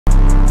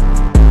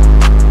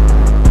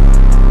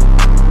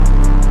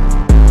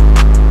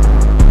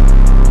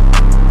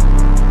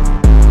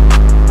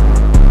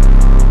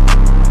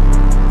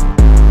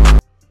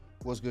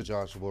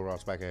Josh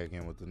Ross back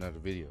again with another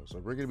video. So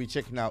we're going to be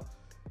checking out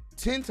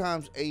 10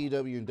 times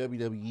AEW and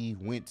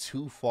WWE went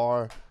too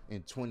far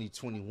in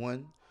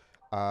 2021.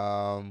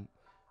 AEW,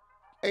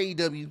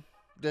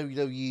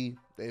 WWE,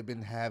 they've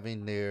been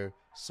having their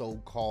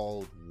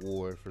so-called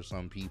war for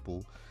some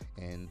people,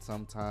 and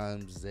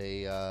sometimes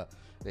they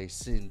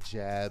send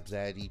jabs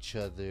at each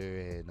other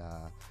and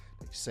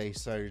they say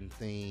certain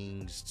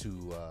things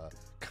to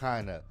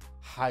kind of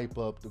hype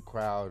up the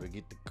crowd or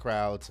get the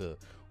crowd to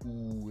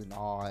ooh and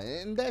ah,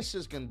 and that's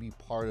just gonna be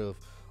part of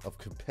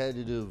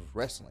competitive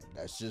wrestling.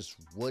 That's just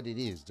what it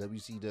is.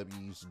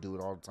 WCW used to do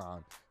it all the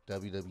time.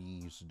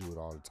 WWE used to do it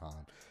all the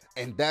time.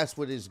 And that's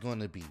what it's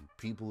gonna be.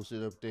 People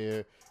sit up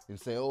there and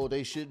say, oh,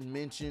 they shouldn't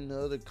mention the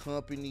other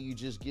company, you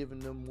just giving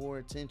them more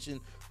attention.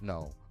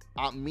 No.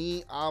 I'm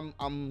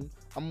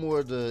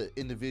more the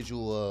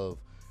individual of,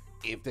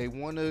 if they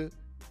wanna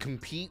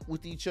compete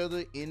with each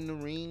other in the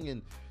ring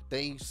and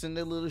they send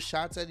their little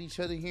shots at each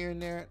other here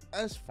and there,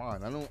 that's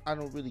fine. I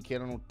don't really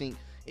care. I don't think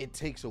it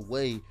takes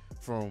away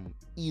from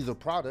either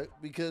product,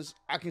 because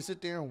I can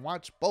sit there and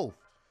watch both,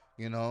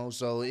 you know.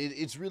 So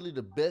it's really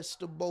the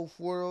best of both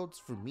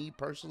worlds for me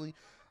personally.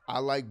 I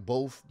like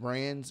both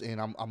brands, and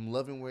I'm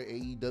loving where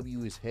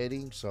AEW is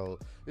heading. So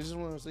this is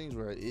one of those things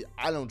where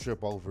I don't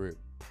trip over it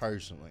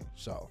personally.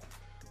 So,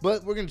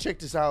 but we're gonna check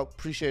this out.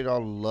 Appreciate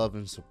all the love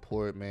and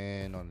support,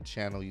 man, on the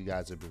channel. You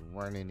guys have been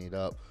running it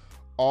up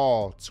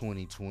all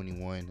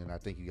 2021, and I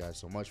thank you guys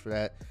so much for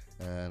that.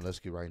 And let's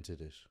get right into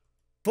this.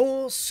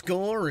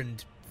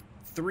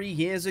 3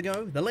 years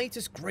ago, the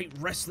latest great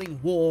wrestling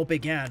war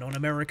began on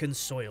American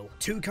soil.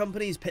 Two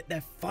companies pit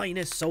their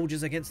finest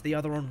soldiers against the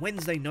other on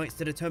Wednesday nights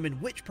to determine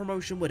which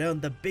promotion would earn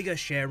the bigger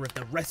share of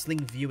the wrestling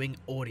viewing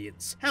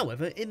audience.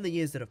 However, in the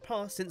years that have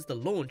passed since the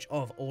launch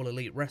of All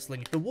Elite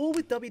Wrestling, the war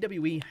with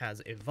WWE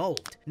has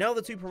evolved. Now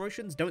the two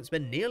promotions don't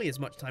spend nearly as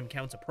much time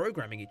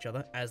counter-programming each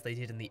other as they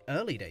did in the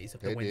early days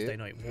of the Wednesday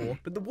night war,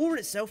 but the war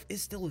itself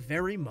is still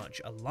very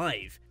much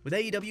alive. With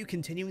AEW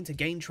continuing to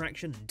gain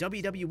traction,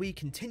 WWE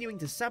continuing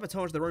to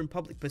sabotage their own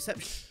public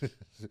perception.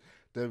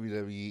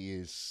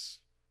 WWE is,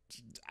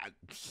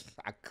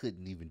 I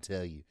couldn't even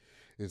tell you.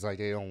 It's like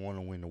they don't want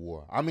to win the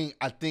war. I mean,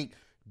 I think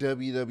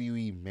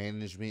WWE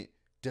management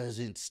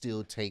doesn't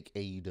still take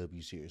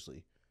AEW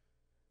seriously.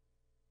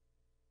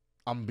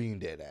 I'm being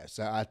dead ass.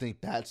 I think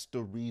that's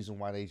the reason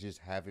why they just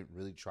haven't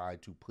really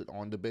tried to put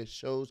on the best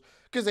shows,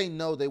 because they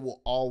know they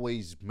will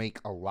always make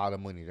a lot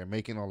of money. They're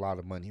making a lot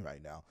of money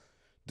right now.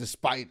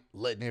 Despite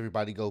letting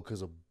everybody go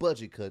because of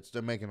budget cuts,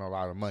 they're making a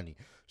lot of money.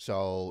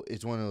 So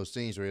it's one of those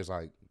things where it's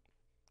like,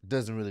 it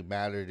doesn't really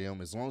matter to them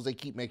as long as they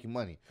keep making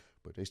money.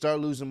 But they start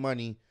losing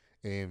money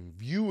and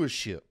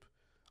viewership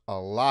a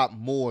lot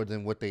more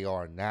than what they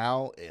are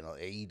now, and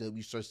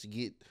AEW starts to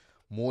get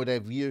more of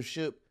that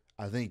viewership,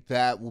 I think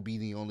that will be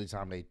the only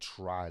time they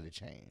try to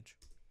change.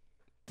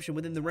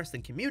 Within the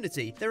wrestling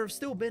community, there have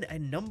still been a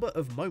number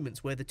of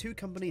moments where the two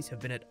companies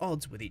have been at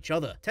odds with each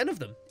other. 10 of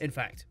them, in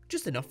fact.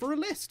 Just enough for a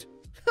list.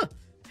 Huh.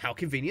 How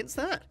convenient's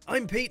that?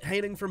 I'm Pete,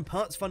 hailing from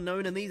Parts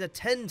Unknown, and these are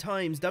 10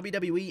 times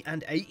WWE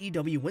and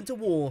AEW went to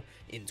war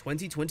in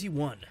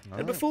 2021.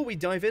 And before we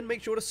dive in,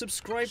 make sure to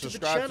subscribe to the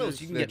channel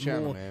so you can get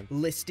more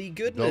listy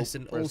goodness.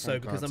 And also,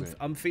 because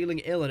I'm feeling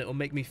ill and it'll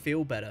make me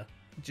feel better,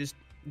 just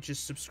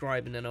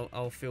subscribe and then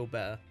I'll feel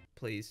better.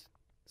 Please,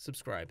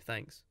 subscribe.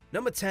 Thanks.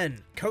 Number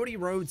 10. Cody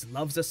Rhodes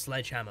loves a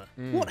sledgehammer.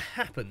 What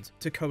happened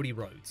to Cody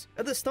Rhodes?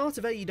 At the start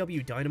of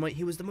AEW Dynamite,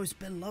 he was the most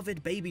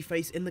beloved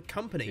babyface in the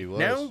company. He was.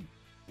 Now,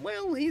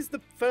 well, he's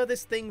the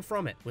furthest thing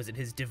from it. Was it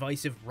his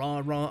divisive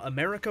rah-rah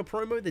America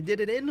promo that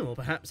did it in? Or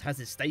perhaps has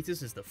his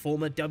status as the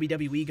former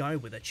WWE guy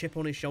with a chip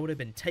on his shoulder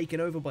been taken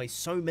over by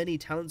so many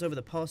talents over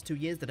the past 2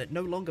 years that it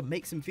no longer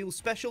makes him feel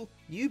special?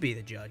 You be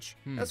the judge.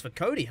 As for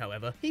Cody,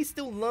 however, he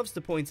still loves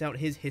to point out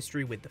his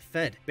history with the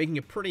Fed, making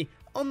a pretty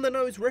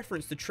on-the-nose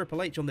reference to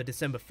Triple H on the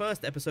December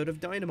 1st episode of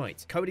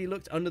Dynamite. Cody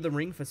looked under the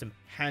ring for some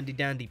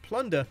handy-dandy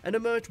plunder and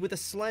emerged with a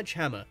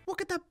sledgehammer. What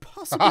could that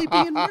possibly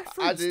be in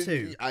reference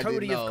to?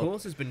 Cody, of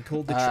course, has been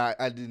called the...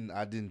 I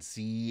didn't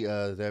see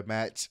their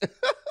match.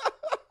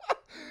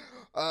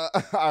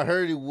 I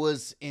heard it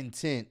was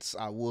intense.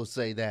 I will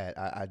say that.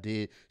 I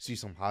did see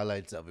some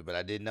highlights of it, but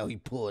I didn't know he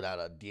pulled out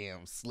a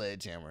damn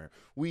sledgehammer.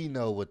 We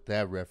know what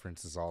that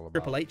reference is all about.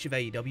 Triple H of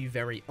AEW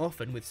very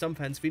often, with some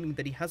fans feeling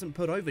that he hasn't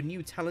put over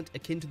new talent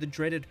akin to the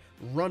dreaded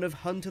run of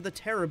Hunter the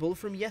Terrible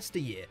from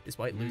yesteryear,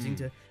 despite losing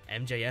to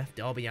MJF,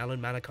 Darby Allin,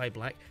 Malachi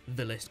Black,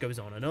 the list goes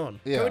on and on.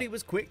 Yeah. Cody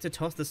was quick to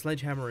toss the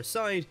sledgehammer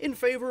aside in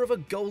favor of a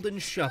golden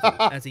shovel,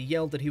 as he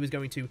yelled that he was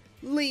going to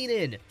lean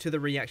in to the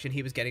reaction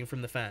he was getting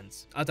from the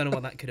fans. I don't know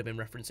what that could have been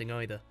referencing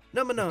either.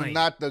 Number 9.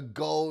 Not the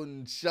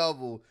golden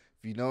shovel.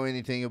 If you know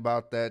anything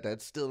about that,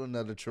 that's still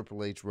another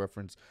Triple H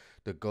reference.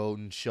 The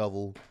golden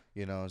shovel,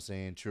 you know what I'm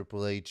saying?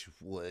 Triple H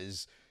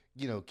was,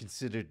 you know,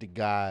 considered the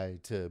guy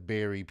to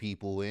bury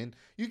people in.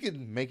 You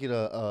can make it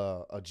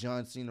a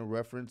John Cena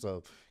reference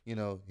of, you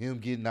know, him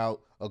getting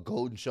out a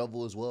golden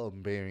shovel as well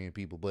and burying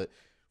people. But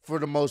for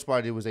the most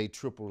part, it was a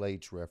Triple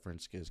H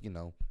reference because, you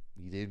know,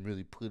 He didn't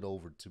really put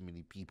over too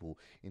many people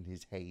in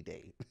his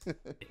heyday.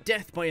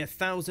 Death by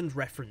 1,000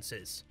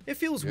 references. It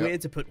feels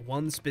weird to put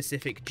one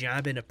specific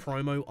jab in a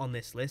promo on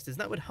this list, as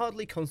that would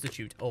hardly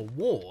constitute a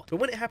war, but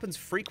when it happens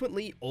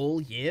frequently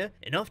all year,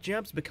 enough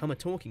jabs become a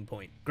talking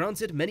point.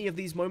 Granted, many of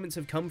these moments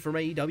have come from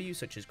AEW,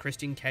 such as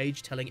Christian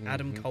Cage telling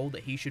Adam Cole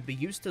that he should be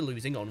used to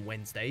losing on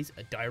Wednesdays,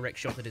 a direct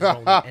shot at his role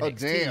in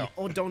NXT,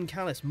 or Don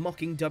Callis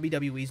mocking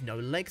WWE's no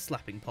leg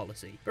slapping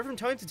policy. But from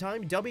time to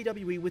time,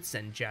 WWE would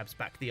send jabs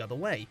back the other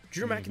way.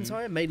 Drew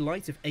McIntyre made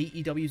light of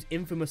AEW's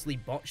infamously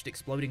botched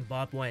exploding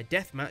barbed wire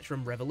death match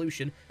from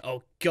Revolution.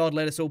 Oh god,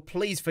 let us all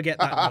please forget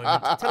that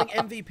moment. Telling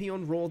MVP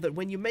on Raw that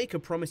when you make a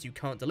promise you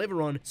can't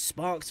deliver on,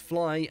 sparks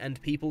fly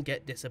and people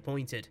get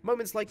disappointed.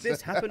 Moments like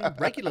this happen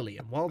regularly,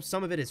 and while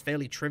some of it is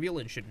fairly trivial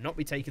and should not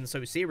be taken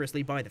so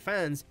seriously by the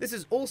fans, this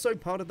is also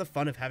part of the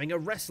fun of having a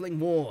wrestling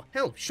war.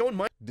 Hell, Shawn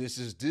Michaels. This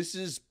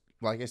is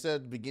like I said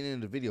at the beginning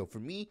of the video. For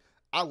me,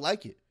 I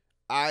like it.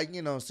 I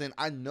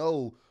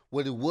know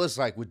what it was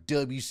like with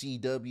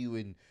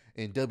WCW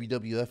and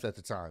WWF at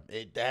the time.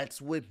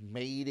 That's what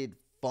made it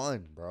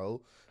fun,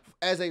 bro.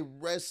 As a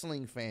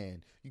wrestling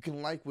fan, you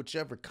can like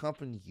whichever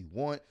company you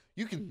want.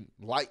 You can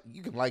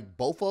like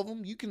both of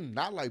them. You can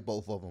not like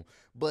both of them.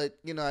 But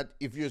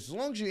as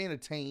long as you're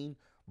entertained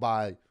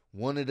by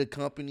one of the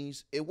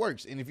companies, it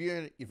works. And if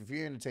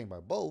you're entertained by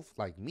both,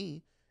 like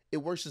me, it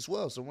works as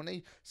well. So when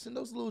they send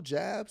those little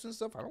jabs and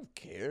stuff, I don't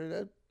care.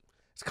 That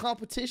it's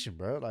competition,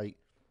 bro. Like,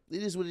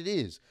 it is what it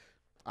is.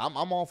 I'm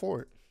all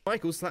for it.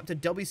 Michaels slapped a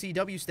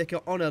WCW sticker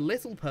on a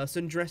little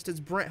person dressed as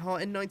Bret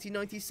Hart in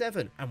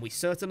 1997, and we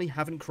certainly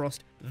haven't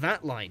crossed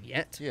that line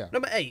yet. Yeah.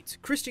 Number 8,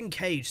 Christian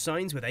Cage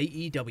signs with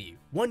AEW.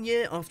 1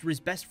 year after his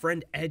best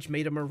friend Edge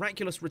made a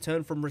miraculous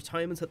return from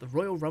retirement at the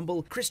Royal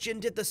Rumble, Christian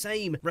did the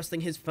same,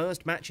 wrestling his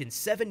first match in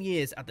 7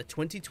 years at the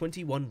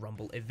 2021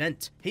 Rumble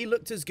event. He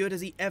looked as good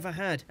as he ever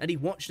had, and he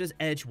watched as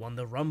Edge won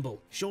the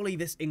Rumble. Surely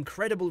this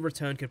incredible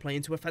return could play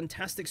into a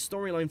fantastic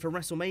storyline for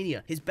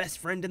WrestleMania. His best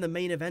friend in the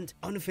main event,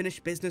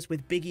 unfinished business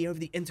with Big E over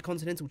the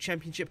Intercontinental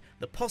Championship.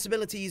 The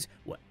possibilities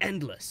were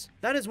endless.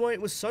 That is why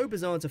it was so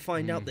bizarre to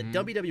find out that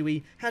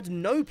WWE had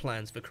no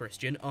plans for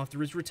Christian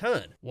after his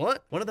return.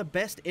 What? One of the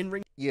best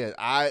in-ring... Yeah,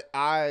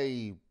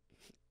 I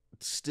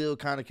still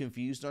kind of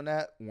confused on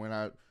that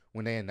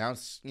when they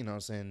announced,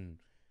 saying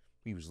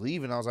he was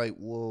leaving. I was like,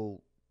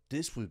 well,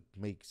 this would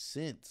make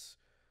sense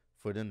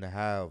for them to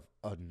have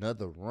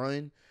another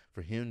run,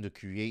 for him to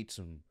create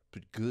some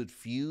good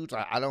feuds.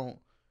 I don't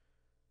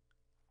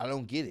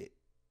get it.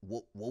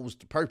 What was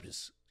the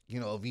purpose,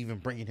 of even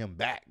bringing him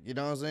back? You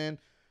know what I'm saying?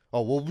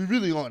 Oh, well, we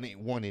really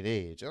wanted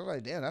Edge. I was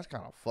like, damn, that's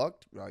kind of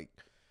fucked. Like,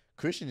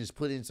 Christian has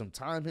put in some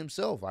time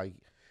himself. Like,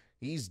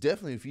 he's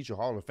definitely a future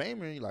Hall of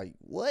Famer. Like,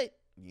 what?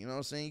 You know what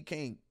I'm saying? You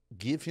can't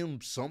give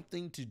him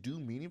something to do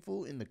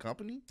meaningful in the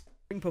company?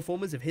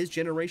 Performers of his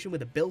generation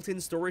with a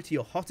built-in story to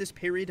your hottest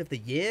period of the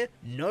year?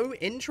 No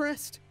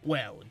interest?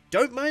 Well,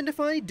 don't mind if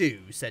I do,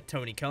 said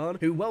Tony Khan,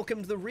 who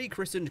welcomed the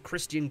rechristened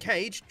Christian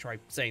Cage, try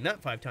saying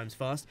that 5 times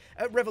fast,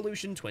 at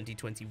Revolution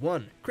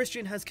 2021.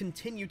 Christian has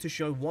continued to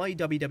show why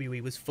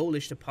WWE was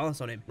foolish to pass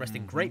on him,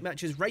 wrestling great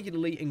matches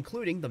regularly,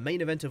 including the main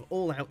event of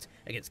All Out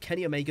against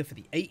Kenny Omega for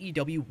the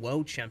AEW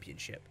World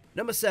Championship.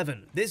 Number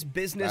 7, this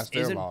business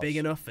isn't big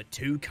enough for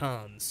 2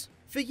 Khans.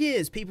 For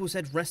years, people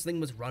said wrestling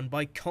was run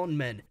by con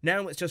men.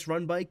 Now it's just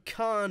run by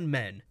Khan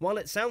men. While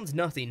it sounds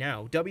nutty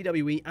now,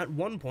 WWE at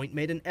one point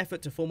made an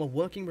effort to form a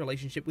working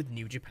relationship with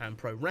New Japan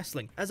Pro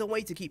Wrestling as a way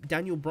to keep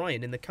Daniel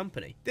Bryan in the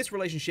company. This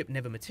relationship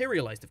never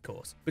materialized, of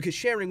course, because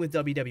sharing with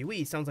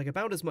WWE sounds like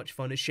about as much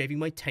fun as shaving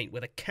my taint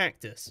with a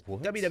cactus.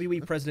 What?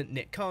 WWE President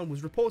Nick Khan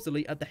was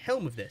reportedly at the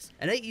helm of this,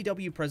 and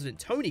AEW President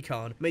Tony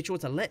Khan made sure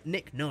to let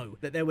Nick know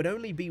that there would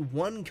only be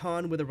one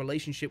Khan with a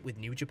relationship with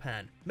New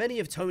Japan. Many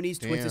of Tony's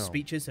Twitter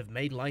speeches have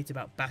made light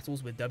about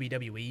battles with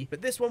WWE,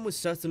 but this one was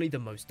certainly the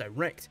most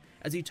direct,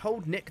 as he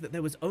told Nick that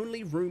there was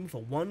only room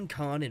for one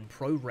Khan in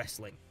pro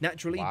wrestling.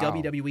 Naturally,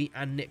 WWE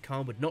and Nick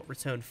Khan would not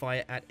return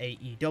fire at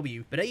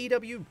AEW, but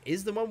AEW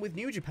is the one with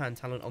New Japan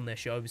talent on their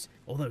shows.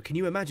 Although, can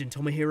you imagine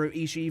Tomohiro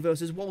Ishii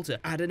versus Walter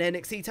at an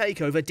NXT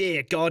takeover?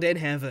 Dear God in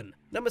heaven.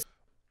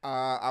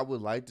 I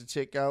would like to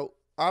check out,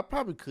 I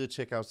probably could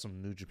check out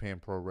some New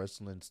Japan Pro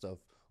Wrestling stuff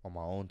on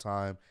my own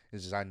time.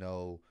 It's just, I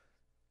know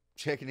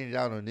checking it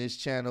out on this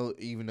channel,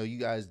 even though you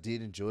guys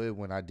did enjoy it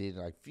when I did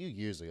like a few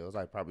years ago, it was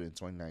like probably in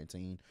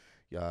 2019,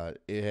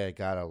 it had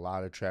got a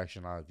lot of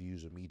traction, a lot of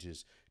views of me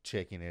just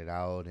checking it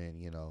out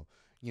and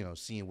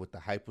seeing what the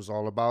hype was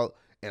all about.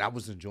 And I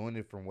was enjoying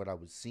it from what I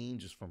was seeing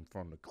just from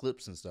the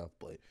clips and stuff.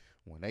 But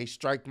when they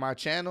striked my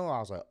channel, I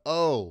was like,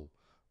 oh,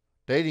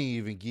 they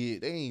didn't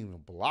even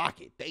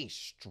block it, they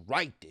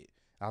striked it.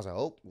 I was like,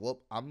 oh, well,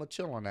 I'm going to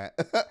chill on that.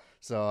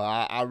 So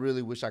I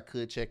really wish I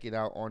could check it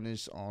out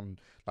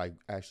like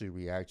actually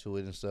react to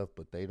it and stuff,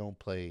 but they don't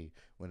play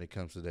when it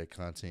comes to their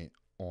content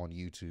on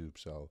YouTube.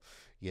 So,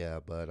 yeah,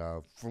 but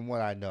from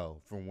what I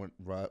know, from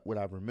what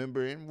I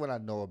remember and what I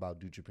know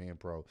about New Japan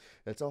Pro,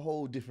 it's a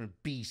whole different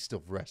beast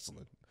of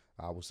wrestling.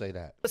 I will say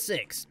that. Number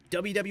 6.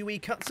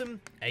 WWE cuts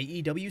him,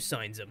 AEW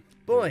signs him.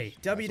 Boy,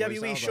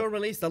 WWE sure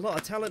released a lot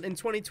of talent in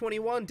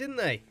 2021, didn't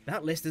they?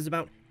 That list is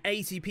about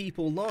 80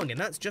 people long, and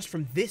that's just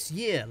from this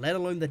year, let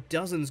alone the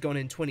dozens gone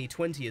in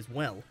 2020 as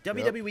well.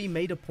 WWE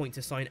made a point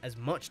to sign as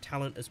much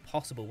talent as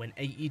possible when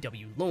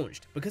AEW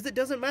launched, because it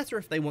doesn't matter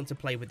if they want to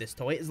play with this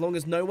toy as long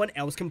as no one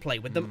else can play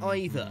with them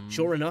either.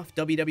 Sure enough,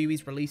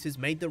 WWE's releases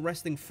made the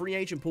wrestling free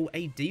agent pool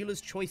a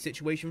dealer's choice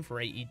situation for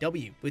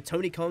AEW, with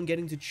Tony Khan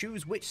getting to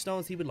choose which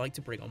stars he would like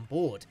to bring on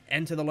board.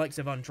 Enter the likes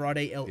of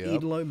Andrade El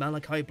Idolo,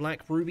 Malachi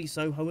Black, Ruby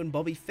Soho, and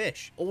Bobby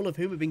Fish, all of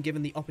whom have been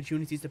given the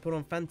opportunities to put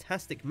on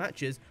fantastic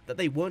matches that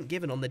they weren't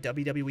given on the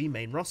WWE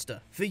main roster.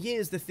 For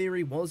years, the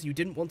theory was you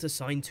didn't want to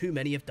sign too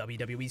many of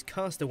WWE's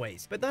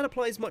castaways, but that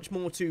applies much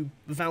more to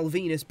Val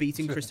Venus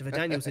beating Christopher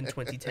Daniels in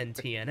 2010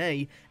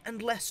 TNA,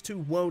 and less to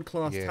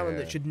world-class talent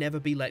that should never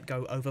be let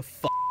go over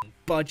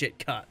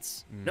budget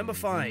cuts. Number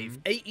 5.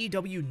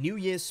 AEW New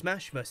Year's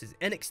Smash vs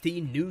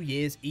NXT New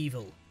Year's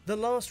Evil. The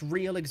last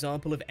real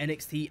example of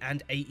NXT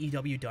and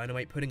AEW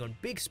Dynamite putting on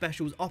big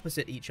specials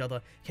opposite each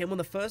other came on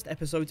the first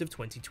episodes of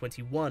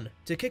 2021.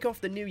 To kick off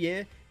the new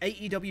year,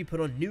 AEW put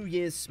on New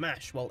Year's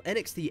Smash, while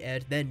NXT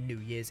aired their New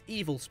Year's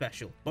Evil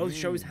special. Both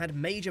shows had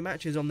major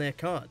matches on their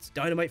cards.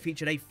 Dynamite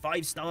featured a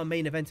 5-star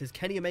main event as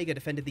Kenny Omega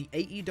defended the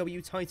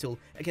AEW title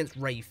against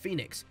Rey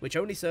Fenix, which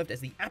only served as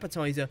the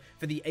appetizer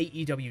for the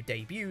AEW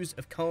debuts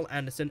of Carl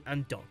Anderson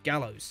and Doc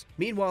Gallows.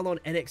 Meanwhile on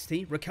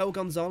NXT, Raquel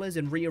Gonzalez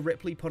and Rhea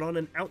Ripley put on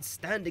an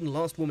outstanding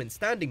last woman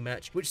standing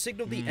match, which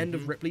signaled the end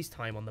of Ripley's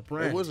time on the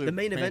brand. The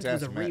main event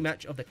was a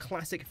rematch of the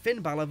classic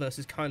Finn Balor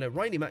vs Kyle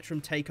O'Reilly match from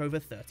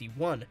TakeOver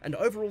 31, and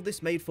overall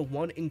this made for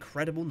one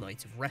incredible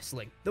night of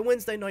wrestling. The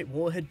Wednesday Night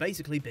War had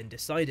basically been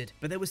decided,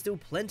 but there was still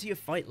plenty of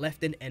fight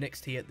left in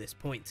NXT at this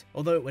point,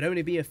 although it would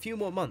only be a few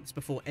more months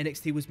before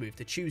NXT was moved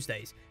to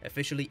Tuesdays,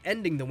 officially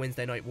ending the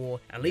Wednesday Night War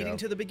and leading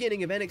to the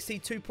beginning of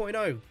NXT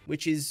 2.0,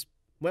 which is,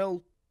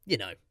 well, you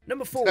know.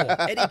 Number 4.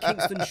 Eddie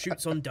Kingston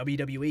shoots on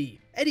WWE.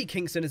 Eddie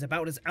Kingston is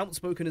about as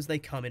outspoken as they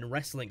come in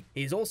wrestling.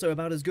 He is also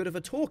about as good of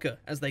a talker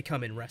as they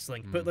come in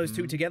wrestling. Put those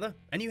two together,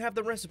 and you have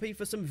the recipe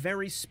for some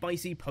very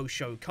spicy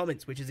post-show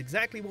comments, which is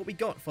exactly what we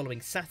got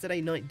following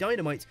Saturday Night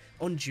Dynamite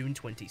on June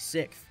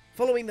 26th.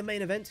 Following the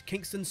main event,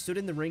 Kingston stood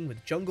in the ring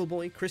with Jungle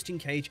Boy, Christian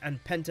Cage,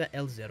 and Penta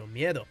El Zero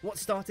Miedo. What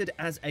started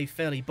as a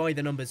fairly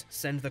by-the-numbers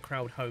send the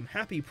crowd home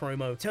happy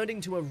promo turned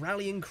into a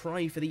rallying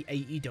cry for the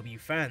AEW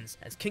fans,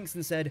 as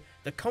Kingston said,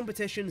 "The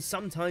competition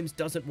sometimes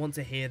doesn't want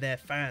to hear their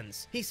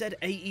fans." He said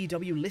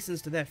AEW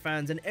listens to their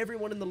fans, and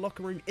everyone in the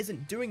locker room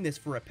isn't doing this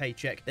for a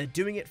paycheck, they're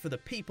doing it for the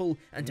people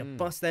and to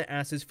bust their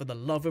asses for the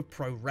love of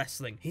pro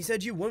wrestling. He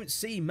said you won't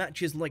see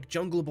matches like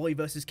Jungle Boy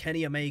versus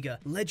Kenny Omega,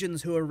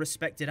 legends who are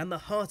respected and the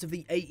heart of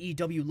the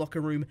AEW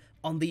locker room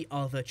on the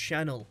other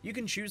channel. You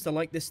can choose to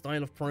like this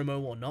style of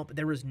promo or not, but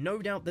there is no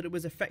doubt that it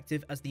was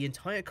effective as the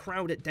entire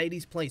crowd at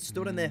Daily's Place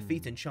stood on their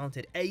feet and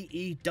chanted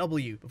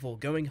AEW before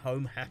going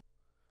home happy.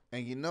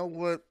 And you know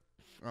what?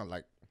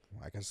 Like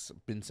I've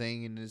been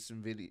saying in this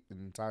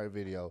entire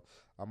video,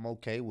 I'm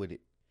okay with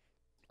it.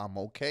 I'm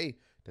okay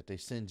that they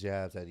send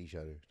jabs at each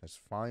other. That's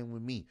fine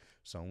with me.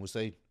 Some would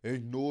say,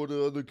 ignore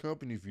the other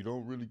company if you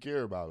don't really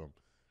care about them.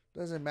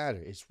 Doesn't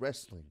matter. It's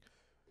wrestling.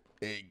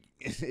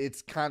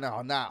 It's kind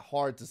of not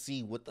hard to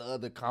see what the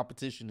other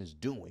competition is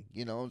doing.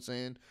 You know what I'm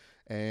saying?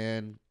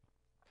 And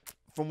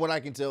from what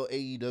I can tell,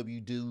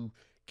 AEW do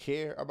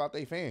care about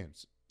their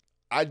fans.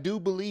 I do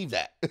believe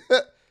that.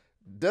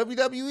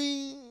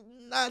 WWE,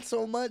 not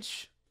so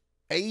much.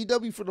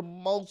 AEW, for the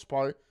most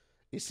part,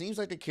 it seems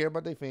like they care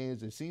about their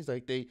fans. It seems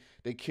like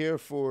they care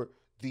for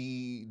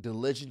the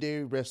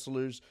legendary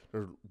wrestlers,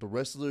 the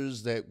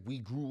wrestlers that we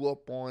grew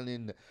up on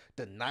in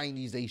the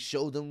 90s. They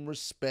show them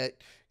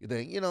respect.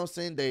 They, you know what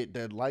I'm saying?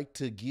 They like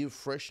to give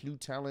fresh new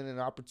talent an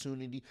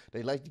opportunity.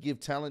 They like to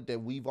give talent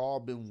that we've all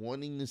been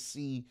wanting to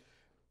see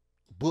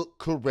booked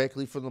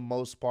correctly for the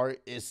most part.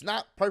 It's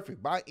not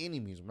perfect by any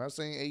means. I'm not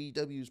saying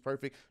AEW is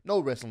perfect. No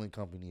wrestling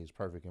company is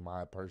perfect in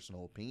my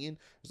personal opinion.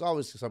 There's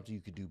always something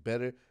you could do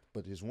better.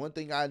 But there's one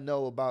thing I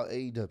know about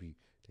AEW.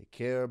 They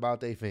care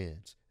about their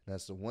fans.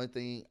 That's the one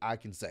thing I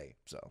can say.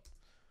 So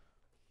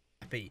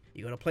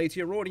you gotta play to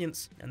your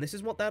audience, and this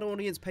is what that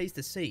audience pays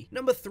to see.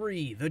 Number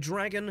 3, The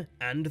Dragon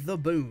and the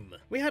Boom.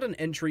 We had an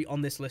entry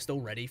on this list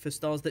already for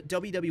stars that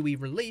WWE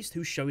released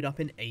who showed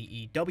up in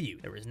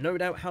AEW. There is no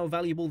doubt how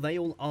valuable they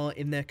all are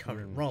in their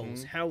current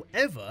roles.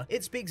 However,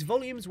 it speaks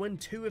volumes when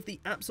two of the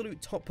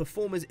absolute top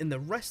performers in the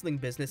wrestling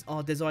business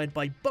are desired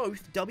by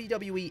both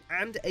WWE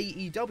and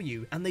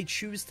AEW, and they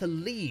choose to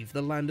leave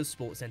the land of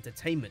sports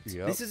entertainment.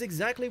 This is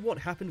exactly what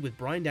happened with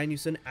Bryan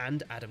Danielson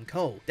and Adam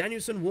Cole.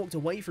 Danielson walked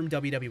away from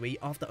WWE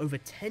after over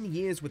 10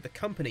 years with the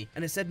company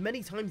and has said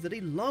many times that he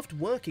loved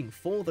working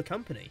for the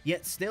company.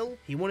 Yet still,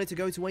 he wanted to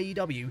go to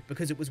AEW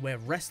because it was where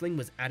wrestling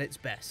was at its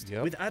best.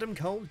 With Adam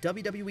Cole,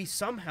 WWE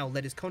somehow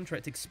let his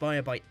contract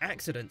expire by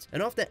accident,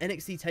 and after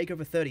NXT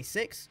TakeOver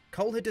 36,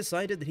 Cole had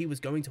decided that he was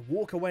going to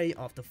walk away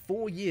after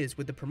 4 years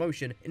with the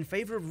promotion in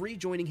favor of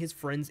rejoining his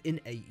friends in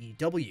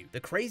AEW.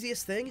 The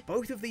craziest thing,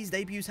 both of these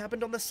debuts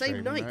happened on the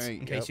same night.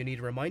 In case you need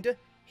a reminder,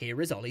 Here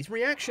is Ollie's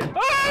reaction.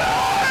 No!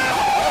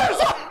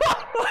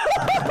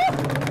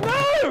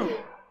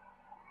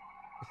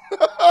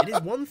 It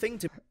is one thing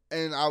to...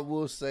 And I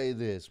will say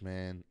this,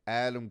 man.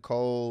 Adam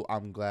Cole,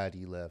 I'm glad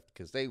he left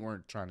because they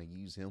weren't trying to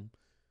use him.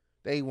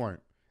 They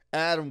weren't.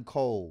 Adam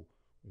Cole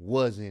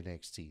was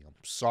NXT. I'm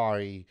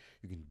sorry.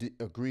 You can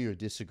agree or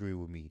disagree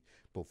with me.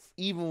 But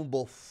even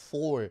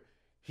before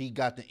he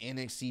got the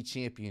NXT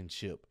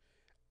championship,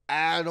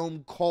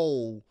 Adam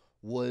Cole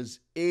was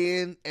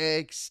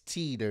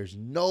NXT. There's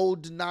no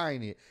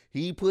denying it.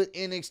 He put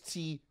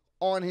NXT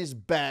on his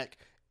back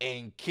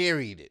and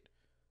carried it.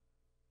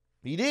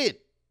 He did.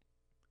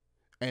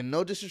 And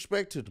no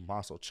disrespect to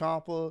Tommaso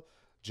Ciampa,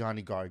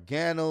 Johnny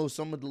Gargano,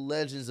 some of the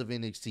legends of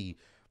NXT.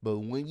 But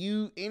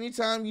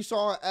anytime you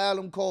saw an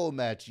Adam Cole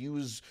match, you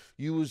was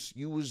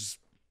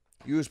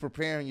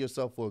preparing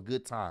yourself for a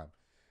good time.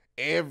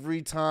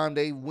 Every time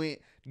they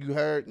went, you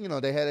heard,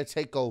 they had a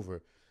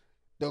takeover.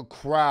 The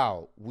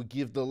crowd would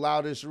give the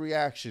loudest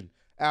reaction.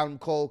 Adam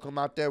Cole come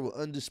out there with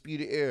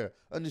Undisputed Era.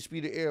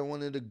 Undisputed Era,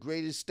 one of the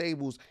greatest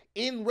stables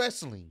in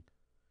wrestling.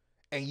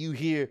 And you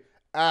hear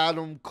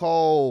Adam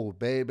Cole,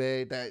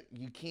 baby. That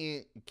you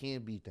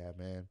can't beat that,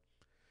 man.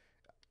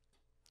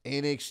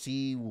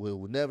 NXT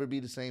will never be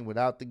the same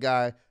without the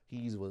guy.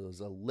 He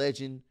was a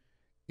legend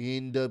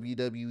in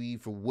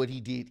WWE for what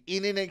he did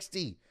in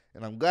NXT.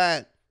 And I'm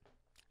glad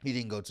he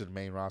didn't go to the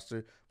main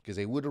roster because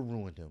they would have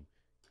ruined him.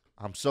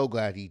 I'm so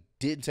glad he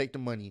didn't take the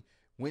money,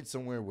 went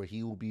somewhere where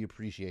he will be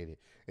appreciated.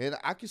 And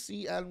I can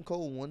see Adam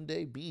Cole one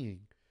day being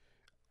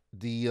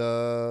the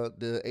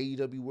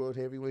AEW World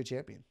Heavyweight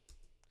Champion.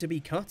 To be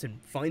cut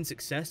and find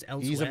success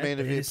elsewhere, He's a main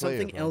event it is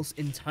something player, bro. else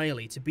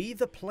entirely to be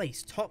the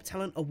place top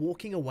talent are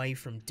walking away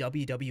from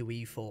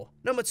WWE for.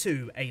 Number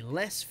 2, a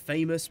less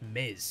famous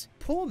Miz.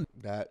 Poor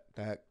That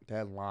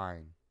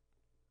line.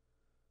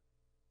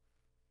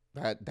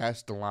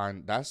 That's the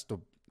line. That's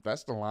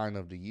the line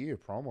of the year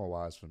promo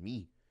wise for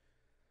me.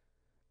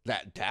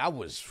 That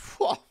was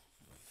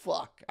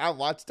fuck. I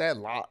watched that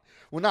live.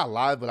 Well, not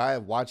live, but I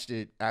watched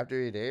it after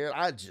it aired.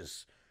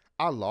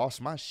 I lost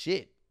my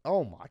shit.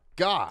 Oh my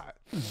God.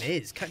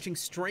 Miz catching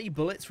stray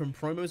bullets from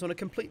promos on a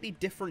completely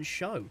different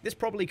show. This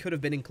probably could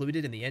have been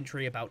included in the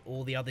entry about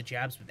all the other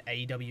jabs with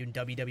AEW and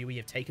WWE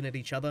have taken at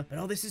each other,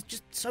 but this is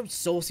just so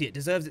saucy, it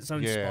deserves its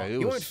own spot.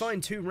 You won't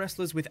find two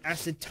wrestlers with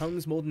acid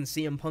tongues more than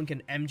CM Punk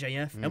and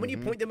MJF, and when you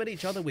point them at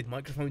each other with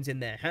microphones in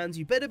their hands,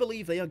 you better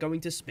believe they are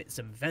going to spit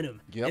some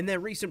venom. In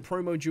their recent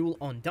promo duel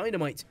on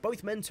Dynamite,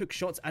 both men took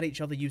shots at each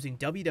other using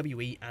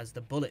WWE as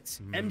the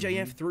bullets.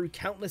 MJF threw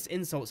countless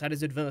insults at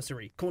his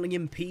adversary, calling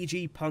him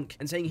PG Punk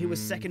and saying he was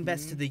second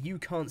best to the You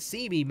Can't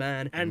See Me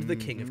man and the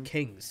King of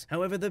Kings.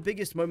 However, the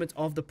biggest moment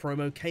of the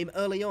promo came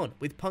early on,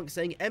 with Punk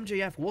saying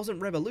MJF wasn't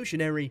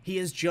revolutionary, he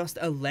is just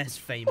a less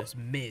famous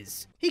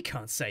Miz. He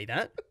can't say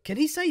that. Can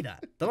he say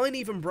that? The line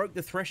even broke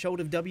the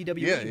threshold of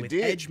WWE, with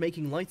Edge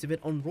making light of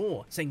it on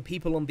Raw, saying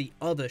people on the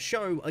other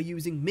show are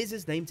using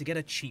Miz's name to get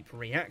a cheap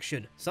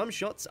reaction. Some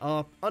shots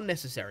are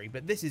unnecessary,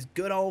 but this is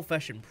good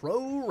old-fashioned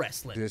pro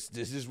wrestling. This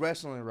is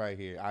wrestling right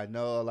here. I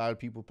know a lot of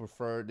people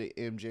prefer the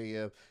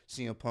MJF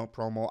CM Punk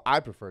promo.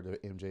 I prefer the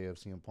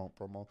MJF CM Punk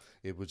promo.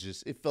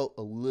 It felt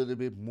a little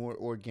bit more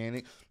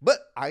organic,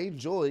 but I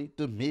enjoyed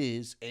the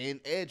Miz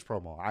and Edge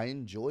promo. I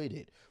enjoyed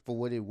it for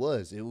what it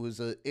was. It was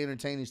an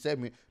entertaining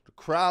segment. The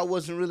crowd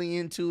wasn't really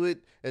into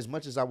it as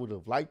much as I would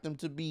have liked them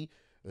to be.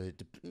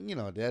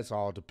 That's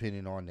all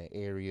depending on the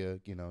area,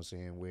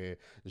 where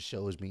the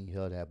show is being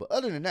held at. But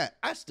other than that,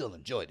 I still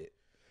enjoyed it.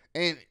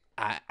 And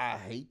I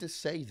hate to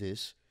say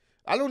this.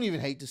 I don't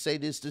even hate to say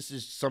this. This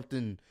is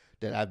something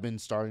that I've been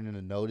starting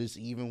to notice,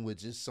 even with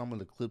just some of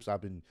the clips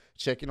I've been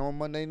checking on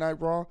Monday Night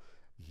Raw.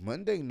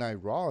 Monday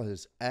Night Raw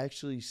has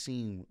actually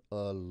seemed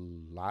a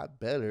lot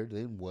better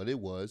than what it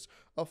was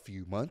a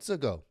few months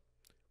ago.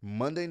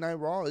 Monday Night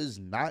Raw is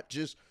not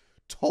just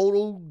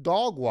total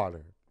dog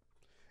water.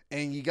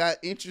 And you got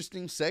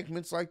interesting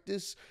segments like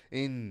this,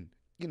 and,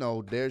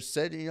 they're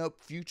setting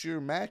up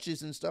future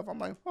matches and stuff. I'm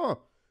like,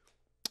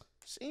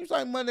 seems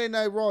like Monday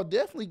Night Raw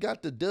definitely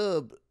got the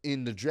dub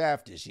in the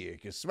draft this year,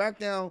 because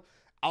SmackDown,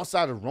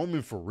 outside of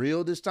Roman for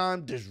real this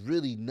time, there's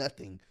really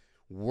nothing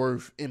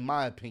worth, in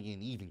my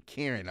opinion, even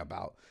caring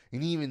about.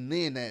 And even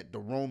then, the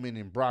Roman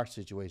and Brock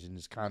situation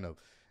is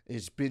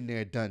it's been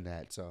there, done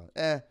that. So,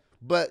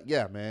 But,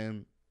 yeah,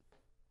 man,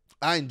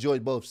 I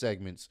enjoyed both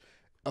segments.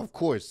 Of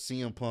course,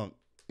 CM Punk,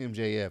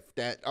 MJF,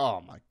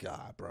 oh my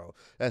God, bro.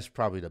 That's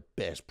probably the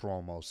best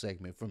promo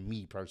segment for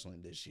me personally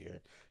this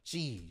year.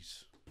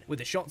 Jeez. With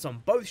the shots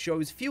on both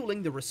shows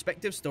fueling the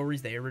respective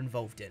stories they are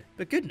involved in.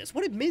 But goodness,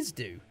 what did Miz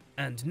do?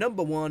 And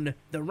number 1,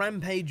 the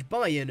Rampage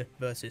buy-in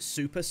versus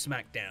Super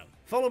SmackDown.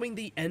 Following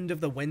the end of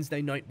the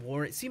Wednesday Night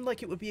War, it seemed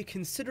like it would be a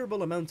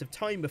considerable amount of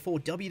time before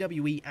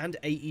WWE and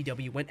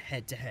AEW went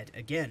head-to-head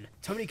again.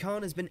 Tony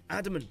Khan has been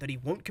adamant that he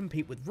won't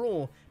compete with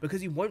Raw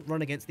because he won't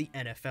run against the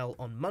NFL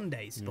on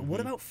Mondays. But what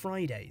about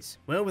Fridays?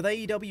 Well, with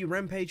AEW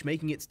Rampage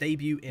making its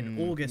debut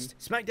in August,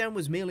 SmackDown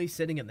was merely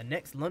sitting at the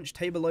next lunch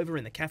table over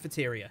in the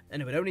cafeteria,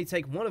 and it would only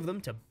take one of them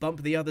to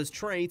bump the other's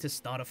tray to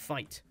start a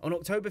fight. On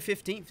October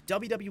 15th,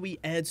 WWE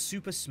aired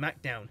Super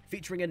SmackDown,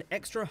 featuring an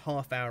extra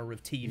half hour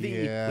of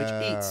TV,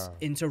 which eats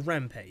into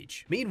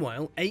Rampage.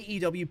 Meanwhile,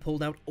 AEW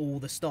pulled out all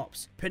the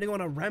stops, putting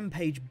on a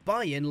Rampage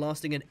buy-in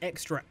lasting an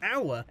extra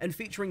hour and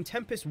featuring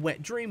Tempest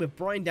Wet Dream of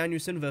Bryan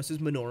Danielson versus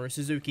Minoru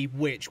Suzuki,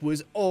 which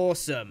was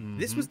awesome.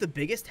 This was the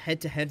biggest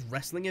head-to-head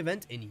wrestling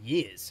event in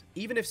years.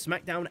 Even if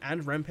SmackDown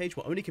and Rampage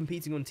were only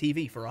competing on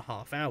TV for a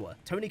half hour,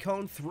 Tony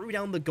Khan threw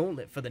down the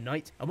gauntlet for the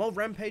night, and while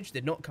Rampage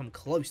did not come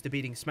close to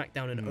beating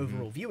SmackDown in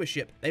overall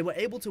viewership, they were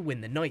able to win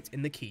the night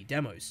in the key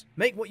demos.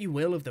 Make what you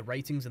will of the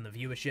ratings and the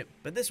viewership,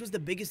 but this was the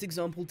biggest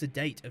example to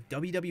date of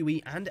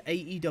WWE and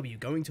AEW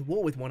going to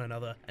war with one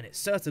another, and it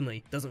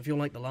certainly doesn't feel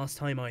like the last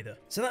time either.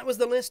 So that was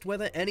the list.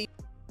 Whether any...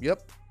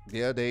 Yep.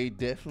 Yeah, they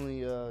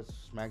definitely,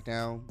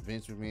 SmackDown,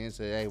 Vince McMahon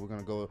said, hey, we're going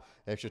to go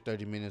extra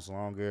 30 minutes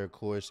longer. Of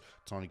course,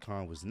 Tony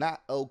Khan was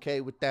not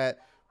okay with that,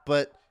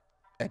 but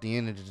at the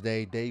end of the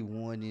day, they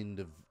won in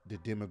the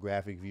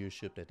demographic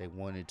viewership that they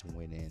wanted to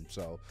win in.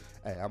 So,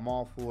 hey, I'm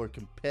all for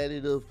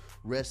competitive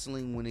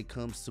wrestling when it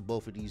comes to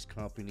both of these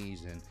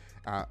companies, and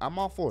I'm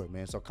all for it,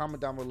 man. So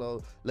comment down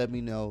below, let me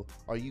know,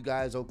 are you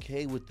guys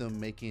okay with them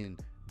making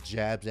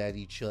jabs at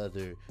each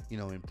other, you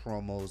know, in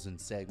promos and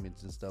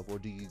segments and stuff, or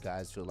do you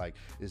guys feel like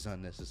it's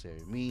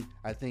unnecessary? Me,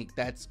 I think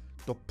that's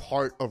the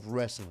part of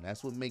wrestling.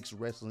 That's what makes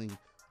wrestling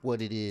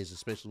what it is,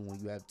 especially when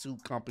you have two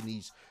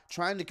companies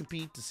trying to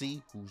compete to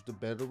see who's the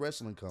better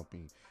wrestling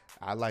company.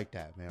 I like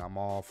that, man. I'm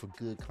all for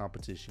good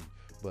competition,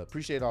 but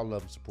appreciate all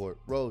love and support.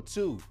 Road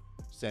to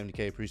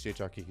 70K. Appreciate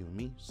y'all kicking with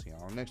me. See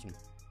y'all on the next one.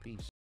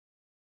 Peace.